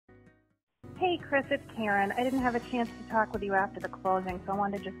Hey Chris, it's Karen. I didn't have a chance to talk with you after the closing, so I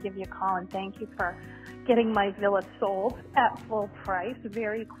wanted to just give you a call and thank you for getting my villa sold at full price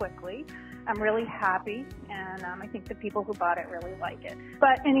very quickly. I'm really happy, and I think the people who bought it really like it.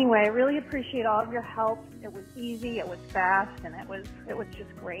 But anyway, I really appreciate all of your help. It was easy, it was fast, and it was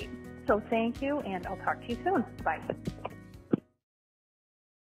just great. So thank you, and I'll talk to you soon. Bye.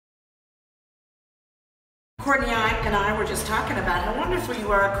 Courtney and I were just talking about how wonderful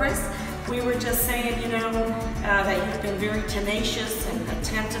you are, Chris. We were just saying, that you've been very tenacious and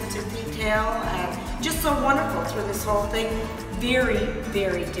attentive to detail and just so wonderful through this whole thing. Very,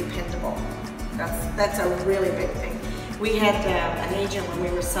 very dependable. That's a really big thing. We had an agent when we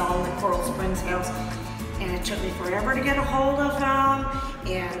were selling the Coral Springs house, and it took me forever to get a hold of him.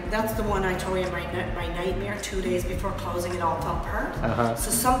 And that's the one I told you, my nightmare. 2 days before closing, it all fell apart.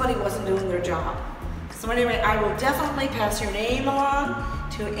 So somebody wasn't doing their job. So anyway, I will definitely pass your name along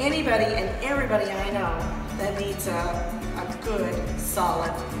to anybody and everybody I know that needs a good,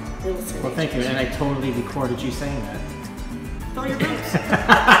 solid real estate Well, thank you, and I totally recorded you saying that. Fill your boots.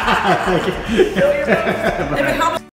 Thank you. Fill your boots. If it helps